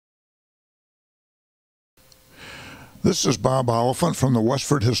This is Bob Oliphant from the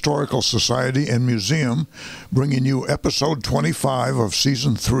Westford Historical Society and Museum, bringing you episode 25 of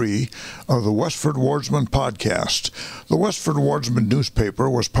season 3 of the Westford Wardsman podcast. The Westford Wardsman newspaper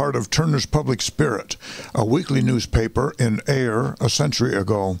was part of Turner's Public Spirit, a weekly newspaper in Ayer a century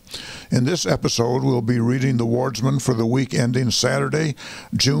ago. In this episode, we'll be reading the Wardsman for the week ending Saturday,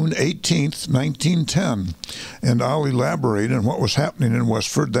 June 18th, 1910, and I'll elaborate on what was happening in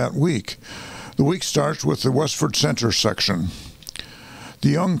Westford that week. The week starts with the Westford Center section. The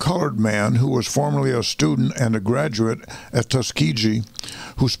young colored man, who was formerly a student and a graduate at Tuskegee,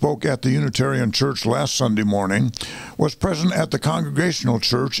 who spoke at the Unitarian Church last Sunday morning, was present at the Congregational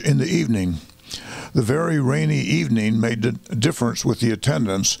Church in the evening. The very rainy evening made a difference with the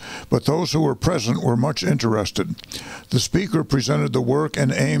attendance, but those who were present were much interested. The speaker presented the work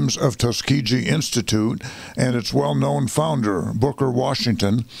and aims of Tuskegee Institute and its well-known founder, Booker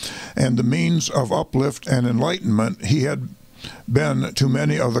Washington, and the means of uplift and enlightenment he had been to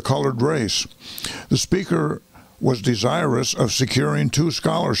many of the colored race. The speaker was desirous of securing 2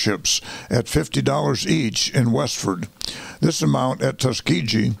 scholarships at $50 each in Westford. This amount at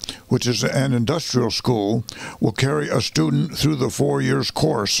Tuskegee, which is an industrial school, will carry a student through the 4 years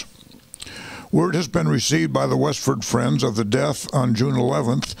course. Word has been received by the Westford Friends of the death on June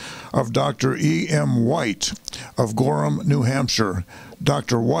 11th of Dr. E.M. White of Gorham, New Hampshire.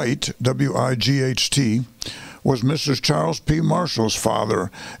 Dr. White, W-I-G-H-T, was Mrs. Charles P. Marshall's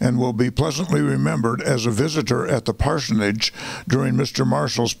father and will be pleasantly remembered as a visitor at the parsonage during Mr.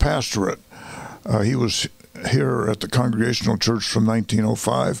 Marshall's pastorate. He was here at the Congregational Church from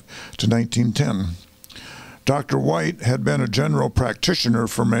 1905 to 1910. Dr. White had been a general practitioner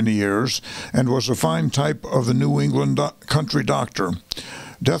for many years and was a fine type of the New England country doctor.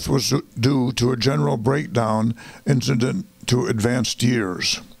 Death was due to a general breakdown incident to advanced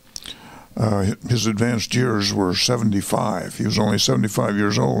years. His advanced years were 75. He was only 75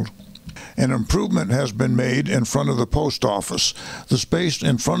 years old. An improvement has been made in front of the post office. The space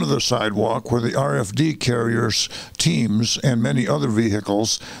in front of the sidewalk where the RFD carriers, teams, and many other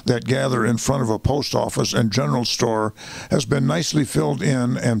vehicles that gather in front of a post office and general store has been nicely filled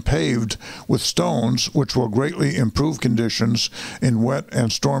in and paved with stones, which will greatly improve conditions in wet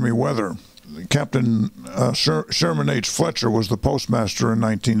and stormy weather. Captain Sherman H. Fletcher was the postmaster in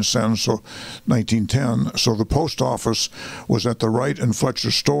 1910, so the post office was at the Wright and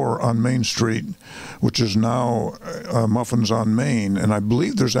Fletcher store on Main Street, which is now Muffins on Main. And I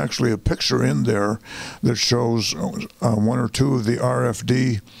believe there's actually a picture in there that shows 1 or 2 of the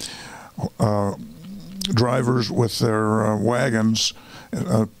RFD drivers with their wagons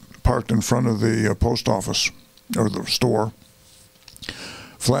parked in front of the post office or the store.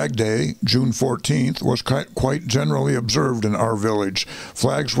 Flag Day, June 14th, was quite generally observed in our village.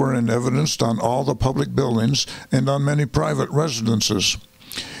 Flags were in evidence on all the public buildings and on many private residences.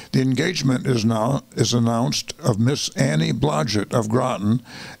 The engagement is announced of Miss Annie Blodgett of Groton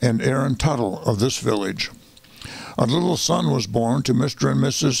and Aaron Tuttle of this village. A little son was born to Mr. and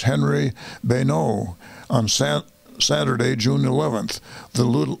Mrs. Henry Bayneau on Saturday, June 11th. The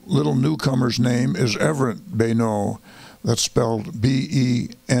little newcomer's name is Everett Bayneau. That's spelled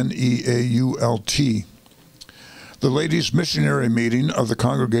B-E-N-E-A-U-L-T. The Ladies' Missionary Meeting of the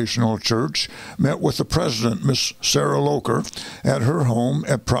Congregational Church met with the president, Miss Sarah Loker, at her home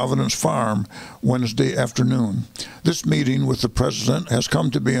at Providence Farm Wednesday afternoon. This meeting with the president has come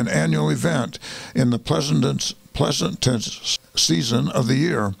to be an annual event in the pleasantest season of the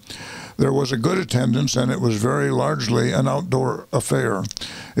year. There was a good attendance, and it was very largely an outdoor affair.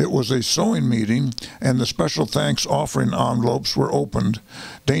 It was a sewing meeting, and the special thanks offering envelopes were opened.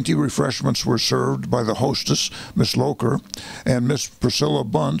 Dainty refreshments were served by the hostess, Miss Loker, and Miss Priscilla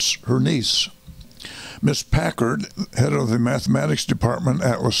Bunce, her niece. Miss Packard, head of the mathematics department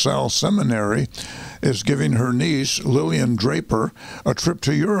at LaSalle Seminary, is giving her niece, Lillian Draper, a trip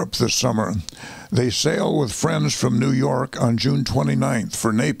to Europe this summer. They sail with friends from New York on June 29th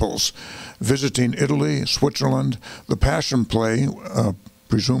for Naples, visiting Italy, Switzerland, the Passion Play,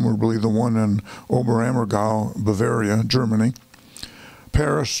 presumably the one in Oberammergau, Bavaria, Germany,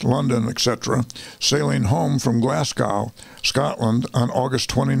 Paris, London, etc., sailing home from Glasgow, Scotland on August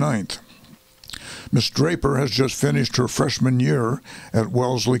 29th. Miss Draper has just finished her freshman year at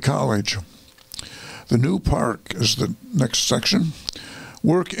Wellesley College. The new park is the next section.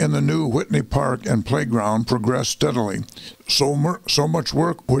 Work in the new Whitney Park and playground progressed steadily. So much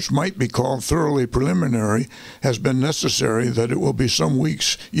work, which might be called thoroughly preliminary, has been necessary that it will be some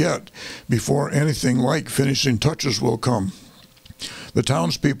weeks yet before anything like finishing touches will come. The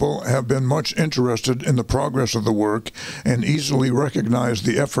townspeople have been much interested in the progress of the work and easily recognize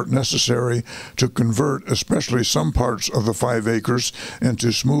the effort necessary to convert especially some parts of the 5 acres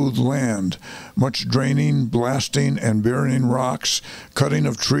into smooth land. Much draining, blasting, and burying rocks, cutting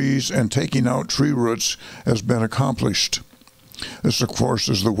of trees, and taking out tree roots has been accomplished. This, of course,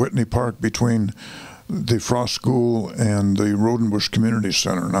 is the Whitney Park between the Frost School and the Rodenbush Community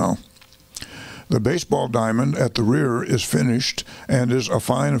Center now. The baseball diamond at the rear is finished and is a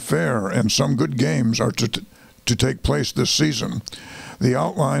fine affair, and some good games are to take place this season. The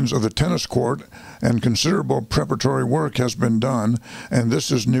outlines of the tennis court and considerable preparatory work has been done, and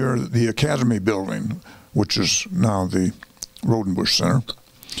this is near the Academy building, which is now the Rodenbush Center.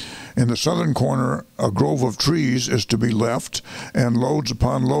 In the southern corner, a grove of trees is to be left, and loads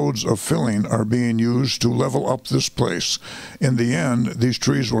upon loads of filling are being used to level up this place. In the end, these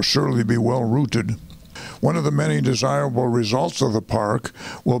trees will surely be well rooted. One of the many desirable results of the park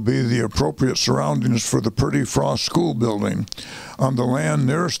will be the appropriate surroundings for the Purdy Frost School building. On the land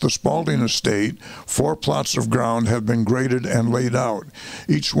nearest the Spalding estate, 4 plots of ground have been graded and laid out,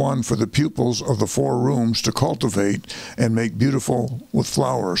 each one for the pupils of the 4 rooms to cultivate and make beautiful with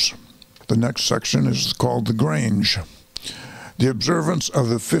flowers. The next section is called the Grange. The observance of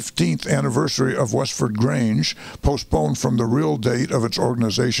the 15th anniversary of Westford Grange, postponed from the real date of its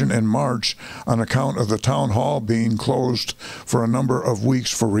organization in March on account of the town hall being closed for a number of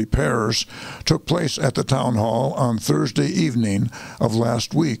weeks for repairs, took place at the town hall on Thursday evening of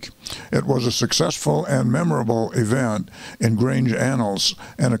last week. It was a successful and memorable event in Grange annals,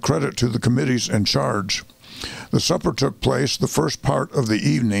 and a credit to the committees in charge. The supper took place the first part of the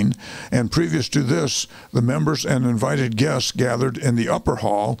evening, and previous to this, the members and invited guests gathered in the upper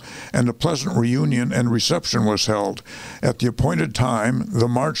hall, and a pleasant reunion and reception was held. At the appointed time, the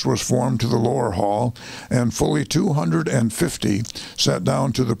march was formed to the lower hall, and fully 250 sat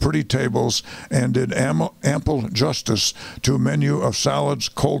down to the pretty tables and did ample justice to a menu of salads,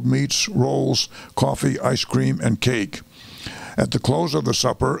 cold meats, rolls, coffee, ice cream, and cake. At the close of the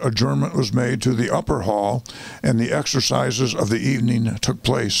supper, adjournment was made to the upper hall, and the exercises of the evening took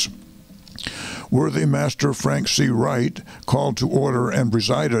place. Worthy Master Frank C. Wright called to order and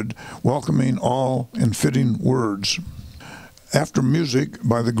presided, welcoming all in fitting words. After music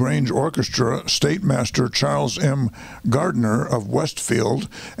by the Grange Orchestra, State Master Charles M. Gardner of Westfield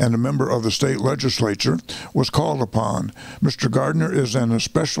and a member of the state legislature was called upon. Mr. Gardner is an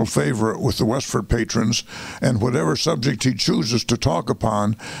especial favorite with the Westford patrons, and whatever subject he chooses to talk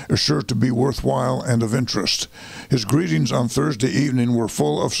upon is sure to be worthwhile and of interest. His greetings on Thursday evening were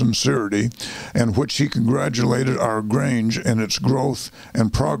full of sincerity, in which he congratulated our Grange in its growth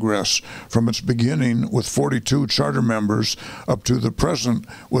and progress from its beginning with 42 charter members up to the present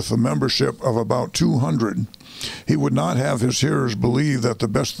with a membership of about 200. He would not have his hearers believe that the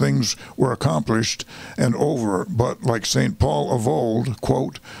best things were accomplished and over, but like St. Paul of old,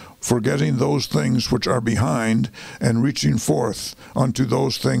 quote, forgetting those things which are behind and reaching forth unto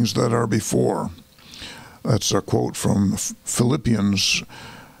those things that are before. That's a quote from Philippians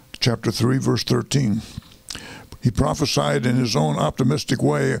chapter 3, verse 13. He prophesied in his own optimistic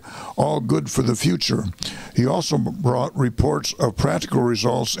way all good for the future. He also brought reports of practical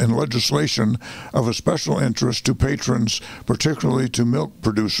results in legislation of a special interest to patrons, particularly to milk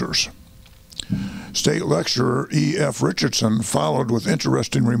producers. State Lecturer E.F. Richardson followed with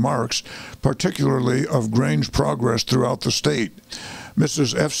interesting remarks, particularly of Grange progress throughout the state.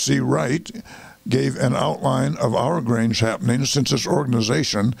 Mrs. F.C. Wright gave an outline of our Grange happenings since its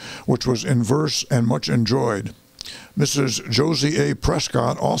organization, which was in verse and much enjoyed. Mrs. Josie A.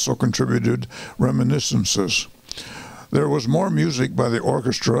 Prescott also contributed reminiscences. There was more music by the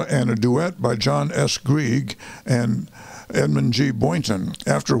orchestra and a duet by John S. Grieg and Edmund G. Boynton,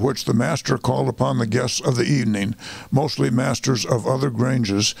 after which the master called upon the guests of the evening, mostly masters of other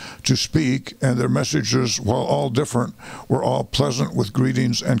Granges, to speak, and their messages, while all different, were all pleasant with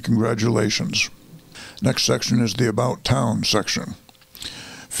greetings and congratulations. Next section is the About Town section.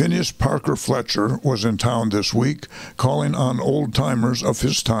 Phineas Parker Fletcher was in town this week, calling on old-timers of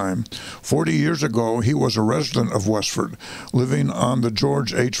his time. 40 years ago, he was a resident of Westford, living on the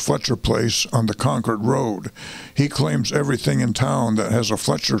George H. Fletcher place on the Concord Road. He claims everything in town that has a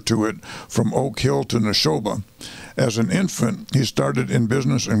Fletcher to it, from Oak Hill to Neshoba. As an infant, he started in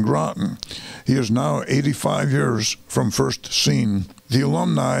business in Groton. He is now 85 years from first seen. The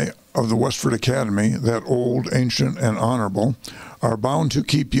alumni of the Westford Academy, that old, ancient, and honorable, are bound to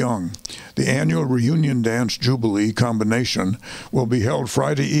keep young. The annual Reunion Dance Jubilee combination will be held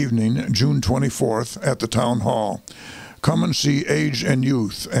Friday evening, June 24th, at the Town Hall. Come and see age and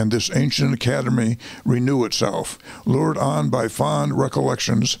youth, and this ancient academy renew itself, lured on by fond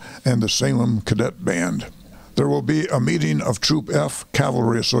recollections and the Salem Cadet Band. There will be a meeting of Troop F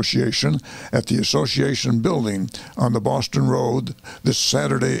Cavalry Association at the Association Building on the Boston Road this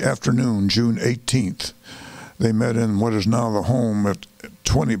Saturday afternoon, June 18th. They met in what is now the home at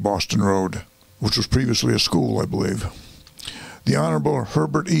 20 Boston Road, which was previously a school, I believe. The Honorable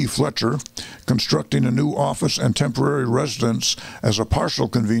Herbert E. Fletcher, constructing a new office and temporary residence as a partial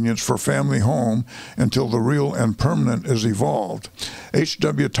convenience for family home until the real and permanent is evolved.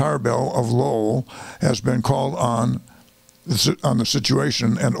 H.W. Tarbell of Lowell has been called on the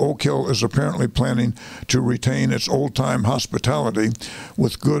situation, and Oak Hill is apparently planning to retain its old-time hospitality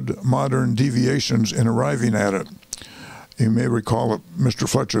with good modern deviations in arriving at it. You may recall that Mr.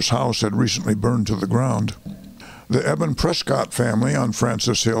 Fletcher's house had recently burned to the ground. The Eben Prescott family on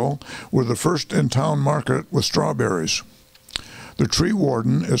Francis Hill were the first in town market with strawberries. The tree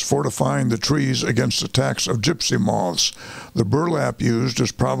warden is fortifying the trees against attacks of gypsy moths. The burlap used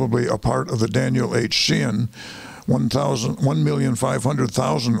is probably a part of the Daniel H. Sheehan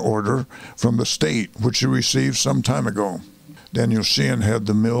 1,500,000 order from the state, which he received some time ago. Daniel Sheehan had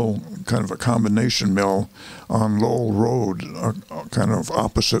the mill, kind of a combination mill, on Lowell Road, kind of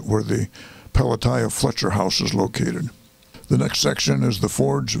opposite where the Pelatiah Fletcher House is located. The next section is the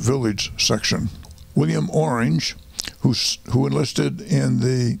Forge Village section. William Orange, who enlisted in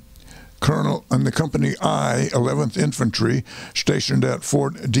the Company I, 11th Infantry, stationed at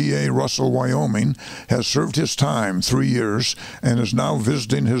Fort D.A. Russell, Wyoming, has served his time, 3 years, and is now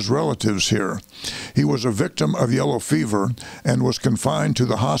visiting his relatives here. He was a victim of yellow fever and was confined to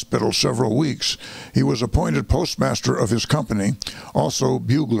the hospital several weeks. He was appointed postmaster of his company, also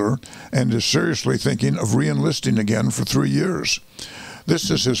bugler, and is seriously thinking of re-enlisting again for 3 years.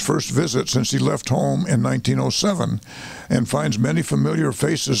 This is his first visit since he left home in 1907 and finds many familiar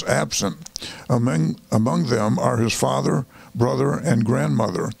faces absent. Among them are his father, brother, and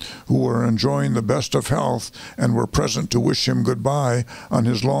grandmother, who were enjoying the best of health and were present to wish him goodbye on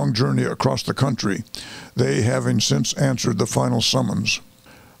his long journey across the country, they having since answered the final summons.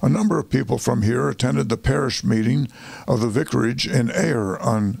 A number of people from here attended the parish meeting of the vicarage in Ayer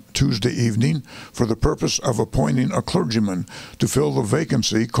on Tuesday evening for the purpose of appointing a clergyman to fill the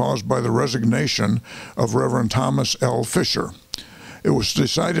vacancy caused by the resignation of Reverend Thomas L. Fisher. It was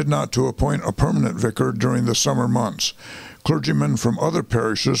decided not to appoint a permanent vicar during the summer months. Clergymen from other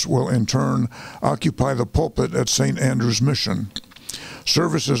parishes will in turn occupy the pulpit at St. Andrew's Mission.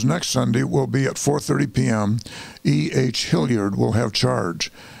 Services next Sunday will be at 4:30 p.m. E. H. Hilliard will have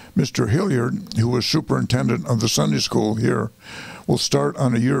charge. Mr. Hilliard, who was superintendent of the Sunday school here, will start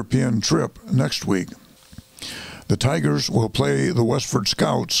on a European trip next week. The Tigers will play the Westford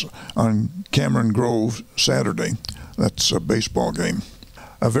Scouts on Cameron Grove Saturday. That's a baseball game.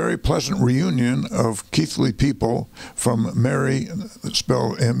 A very pleasant reunion of Keighley people from Merrie,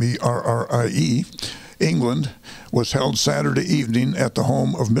 spelled M-E-R-R-I-E, England, was held Saturday evening at the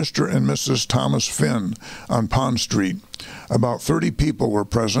home of Mr. and Mrs. Thomas Finn on Pond Street. About 30 people were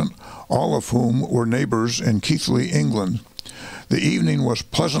present, all of whom were neighbors in Keighley, England. The evening was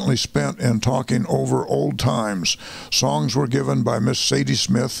pleasantly spent in talking over old times. Songs were given by Miss Sadie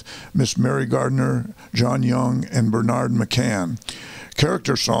Smith, Miss Mary Gardner, John Young, and Bernard McCann.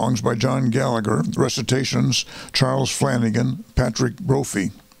 Character songs by John Gallagher, recitations Charles Flanagan, Patrick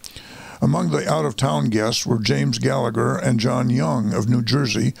Brophy. Among the out-of-town guests were James Gallagher and John Young of New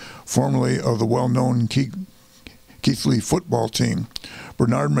Jersey, formerly of the well-known Keighley football team,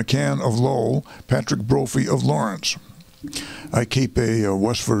 Bernard McCann of Lowell, Patrick Brophy of Lawrence. I keep a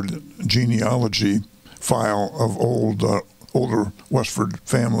Westford genealogy file of older Westford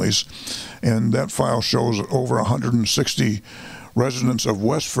families, and that file shows over 160 residents of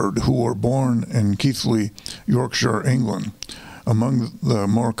Westford who were born in Keighley, Yorkshire, England. Among the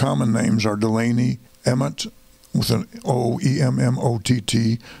more common names are Delaney, Emmett, with an O,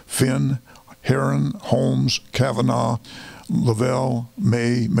 E-M-M-O-T-T, Finn, Heron, Holmes, Kavanagh, Lavelle,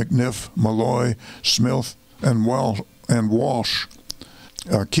 May, McNiff, Malloy, Smith, and Walsh.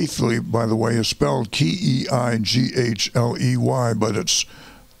 Keighley, by the way, is spelled K-E-I-G-H-L-E-Y, but it's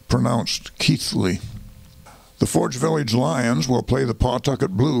pronounced Keighley. The Forge Village Lions will play the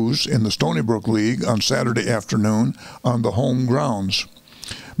Pawtucket Blues in the Stony Brook League on Saturday afternoon on the home grounds.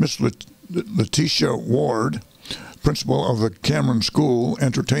 Miss Letitia Ward, principal of the Cameron School,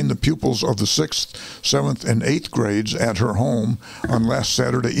 entertained the pupils of the 6th, 7th, and 8th grades at her home on last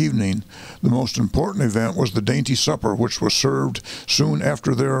Saturday evening. The most important event was the dainty supper, which was served soon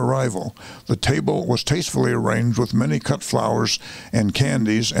after their arrival. The table was tastefully arranged with many cut flowers and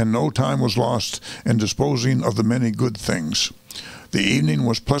candies, and no time was lost in disposing of the many good things. The evening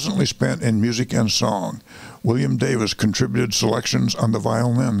was pleasantly spent in music and song. William Davis contributed selections on the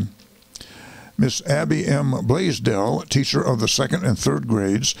violin. Miss Abby M. Blaisdell, teacher of the 2nd and 3rd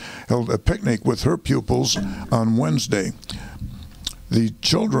grades, held a picnic with her pupils on Wednesday. The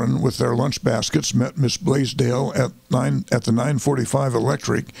children, with their lunch baskets, met Miss Blaisdell at the 945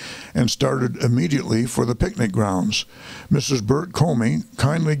 Electric and started immediately for the picnic grounds. Mrs. Burt Comey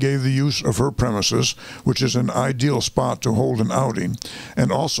kindly gave the use of her premises, which is an ideal spot to hold an outing, and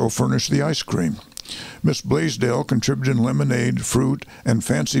also furnished the ice cream. Miss Blaisdell contributed lemonade, fruit, and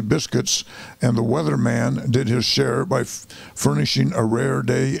fancy biscuits, and the weatherman did his share by furnishing a rare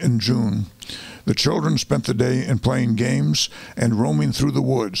day in June. The children spent the day in playing games and roaming through the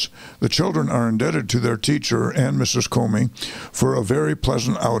woods. The children are indebted to their teacher and Mrs. Comey for a very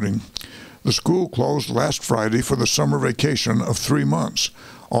pleasant outing. The school closed last Friday for the summer vacation of 3 months.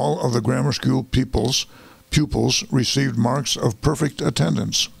 All of the grammar school pupils received marks of perfect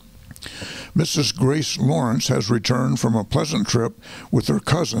attendance. Mrs. Grace Lawrence has returned from a pleasant trip with her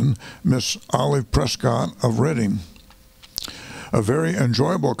cousin, Miss Olive Prescott of Reading. A very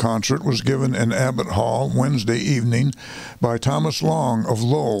enjoyable concert was given in Abbott Hall Wednesday evening by Thomas Long of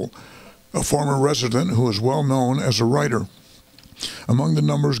Lowell, a former resident who is well known as a writer. Among the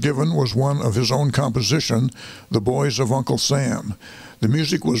numbers given was one of his own composition, The Boys of Uncle Sam. The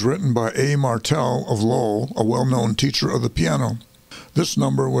music was written by A. Martell of Lowell, a well-known teacher of the piano. This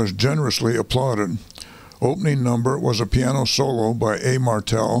number was generously applauded. Opening number was a piano solo by A.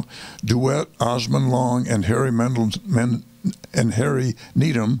 Martell, duet Osmond Long and Harry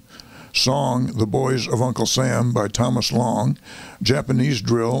Needham, song The Boys of Uncle Sam by Thomas Long, Japanese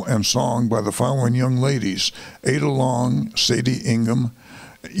drill and song by the following young ladies: Ada Long, Sadie Ingham,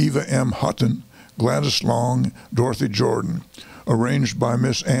 Eva M. Hutton, Gladys Long, Dorothy Jordan, arranged by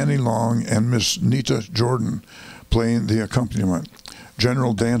Miss Annie Long and Miss Nita Jordan, playing the accompaniment.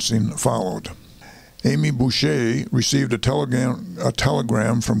 General dancing followed. Amy Boucher received a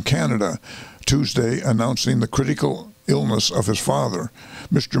telegram from Canada Tuesday announcing the critical illness of his father,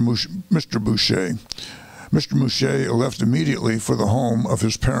 Mr. Boucher. Mr. Boucher left immediately for the home of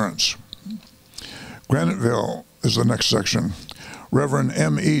his parents. Graniteville is the next section. Reverend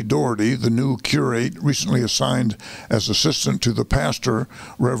M.E. Doherty, the new curate recently assigned as assistant to the pastor,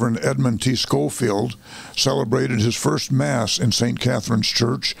 Reverend Edmund T. Schofield, celebrated his first Mass in St. Catherine's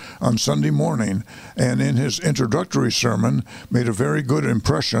Church on Sunday morning, and in his introductory sermon made a very good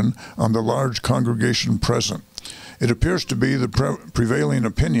impression on the large congregation present. It appears to be the prevailing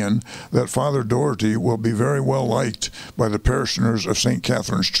opinion that Father Doherty will be very well liked by the parishioners of St.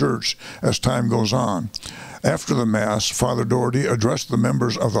 Catherine's Church as time goes on. After the Mass, Father Doherty addressed the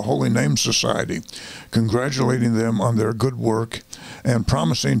members of the Holy Name Society, congratulating them on their good work and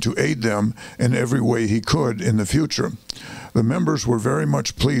promising to aid them in every way he could in the future. The members were very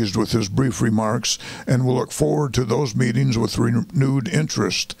much pleased with his brief remarks and will look forward to those meetings with renewed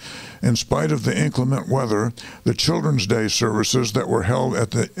interest. In spite of the inclement weather, the Children's Day services that were held at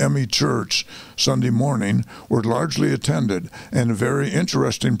the Emmy Church Sunday morning were largely attended and a very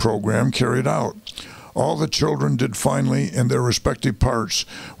interesting program carried out. All the children did finely in their respective parts,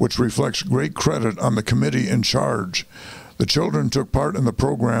 which reflects great credit on the committee in charge. The children took part in the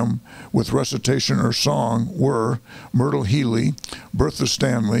program with recitation or song were Myrtle Healy, Bertha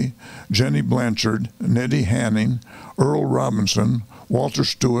Stanley, Jenny Blanchard, Nettie Hanning, Earl Robinson, Walter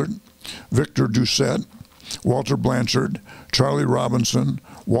Stewart, Victor Doucette, Walter Blanchard, Charlie Robinson,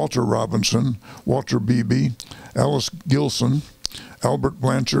 Walter Beebe, Alice Gilson, Albert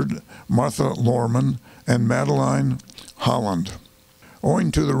Blanchard, Martha Lorman, and Madeline Holland.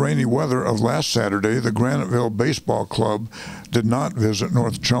 Owing to the rainy weather of last Saturday, the Graniteville Baseball Club did not visit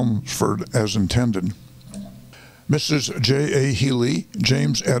North Chelmsford as intended. Mrs. J.A. Healy,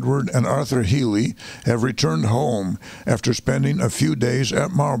 James Edward, and Arthur Healy have returned home after spending a few days at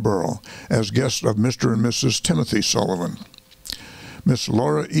Marlborough as guests of Mr. and Mrs. Timothy Sullivan. Miss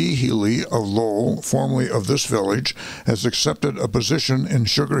Laura E. Healy of Lowell, formerly of this village, has accepted a position in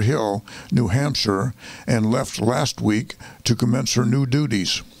Sugar Hill, New Hampshire, and left last week to commence her new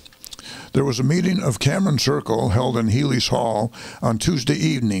duties. There was a meeting of Cameron Circle held in Healy's Hall on Tuesday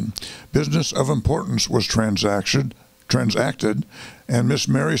evening. Business of importance was transacted, transacted, and Miss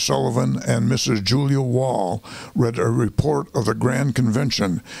Mary Sullivan and Mrs. Julia Wall read a report of the Grand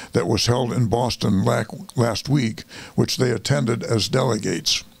Convention that was held in Boston last week, which they attended as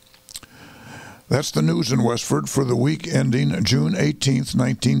delegates. That's the news in Westford for the week ending June 18th,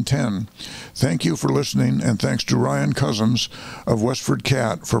 1910. Thank you for listening, and thanks to Ryan Cousins of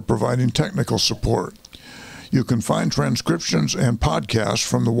WestfordCAT for providing technical support. You can find transcriptions and podcasts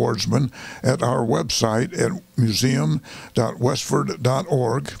from the Wardsman at our website at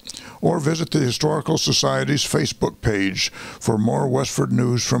museum.westford.org, or visit the Historical Society's Facebook page for more Westford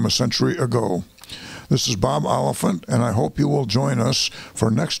news from a century ago. This is Bob Oliphant, and I hope you will join us for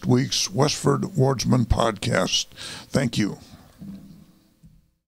next week's Westford Wardsman podcast. Thank you.